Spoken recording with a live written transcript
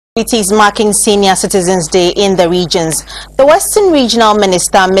Activities marking Senior Citizens Day in the regions. The Western Regional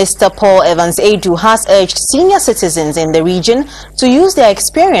Minister, Mr. Paul Evans Aidoo, has urged senior citizens in the region to use their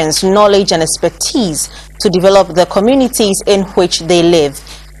experience, knowledge and expertise to develop the communities in which they live.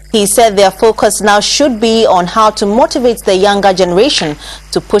 He said their focus now should be on how to motivate the younger generation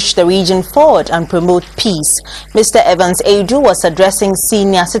to push the region forward and promote peace. Mr. Evans Aidoo was addressing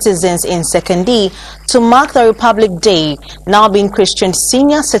senior citizens in Sekondi to mark the Republic Day, now being christened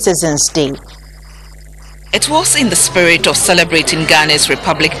Senior Citizens Day. It was in the spirit of celebrating Ghana's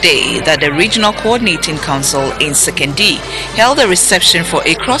Republic Day that the Regional Coordinating Council in Sekondi held a reception for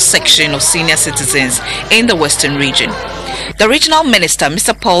a cross-section of senior citizens in the Western region. The Regional Minister,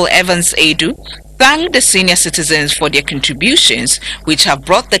 Mr. Paul Evans Aidoo, thanked the senior citizens for their contributions which have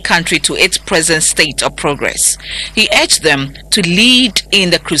brought the country to its present state of progress. He urged them to lead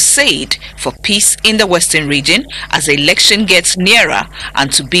in the crusade for peace in the Western region as the election gets nearer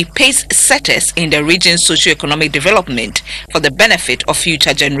and to be pace setters in the region's socio-economic development for the benefit of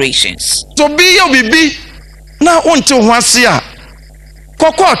future generations. So be your baby now until once year.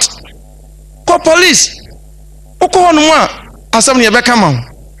 Ko court, ko police, ko no asam ne be kama.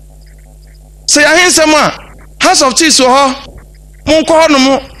 Say ahensema House of Chiefs so ho mon ko no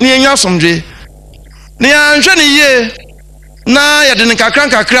mo ne anya somdwe ne anhwe ne ye na yede ne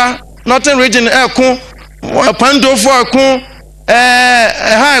kakra Northern region eko pandofo eko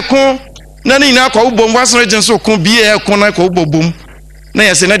ha eko na ne ina kwa ubom Western region so ko bi eko na kwa ubobom na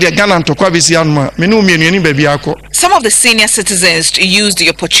yese na de Ghana ntokwa besi anuma me no mienu ani ba bi akọ. Some of the senior citizens used the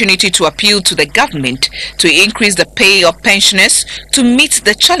opportunity to appeal to the government to increase the pay of pensioners to meet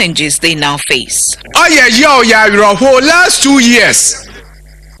the challenges they now face. Oh yeah, for last 2 years.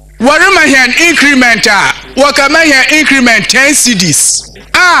 What am I here increment? What am I here increment 10 cedis?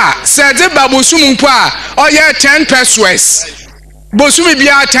 Said the Babusumpa, oh yeah, 10 pesos. Bosumi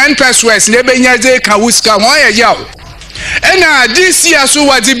bia 10 pesos, Nebenyaze Kawuska, why yaw. And this year, so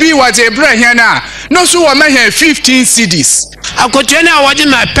what the be what a brand here now. No, so I may have 15 cedis. I could tell you what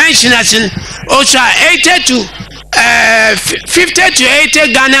my pensioners also 80 to 50 to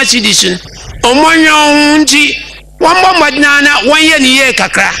 80 Ghana cedis. Omonyo unji, one more madnana, 1 year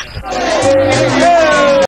kakra.